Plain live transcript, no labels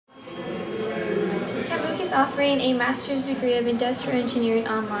is offering a master's degree of industrial engineering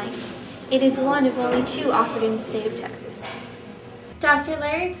online. It is one of only 2 offered in the state of Texas. Dr.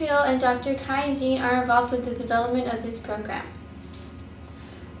 Larry Creel and Dr. Kai Jean are involved with the development of this program.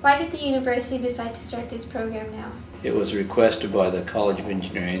 Why did the university decide to start this program now? It was requested by the College of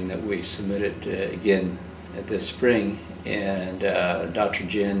Engineering that we submit it again this spring, and Dr.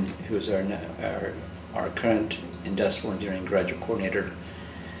 Jin, who is our current industrial engineering graduate coordinator,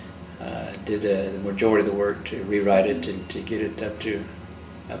 did the majority of the work to rewrite it to get it up to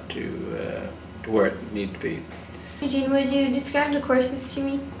where it needed to be. Eugene, would you describe the courses to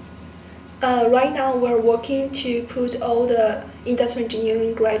me? Right now we're working to put all the industrial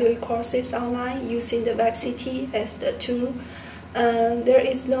engineering graduate courses online using the WebCT as the tool. There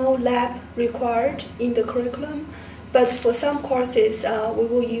is no lab required in the curriculum, but for some courses we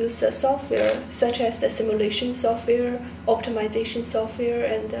will use the software such as the simulation software, optimization software,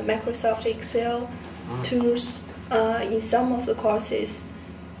 and the Microsoft Excel tools in some of the courses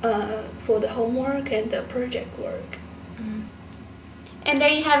for the homework and the project work. And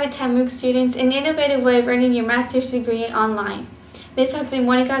there you have it, TAMUC students, an innovative way of earning your master's degree online. This has been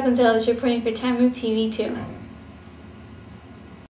Monica Gonzalez reporting for TAMUC TV 2.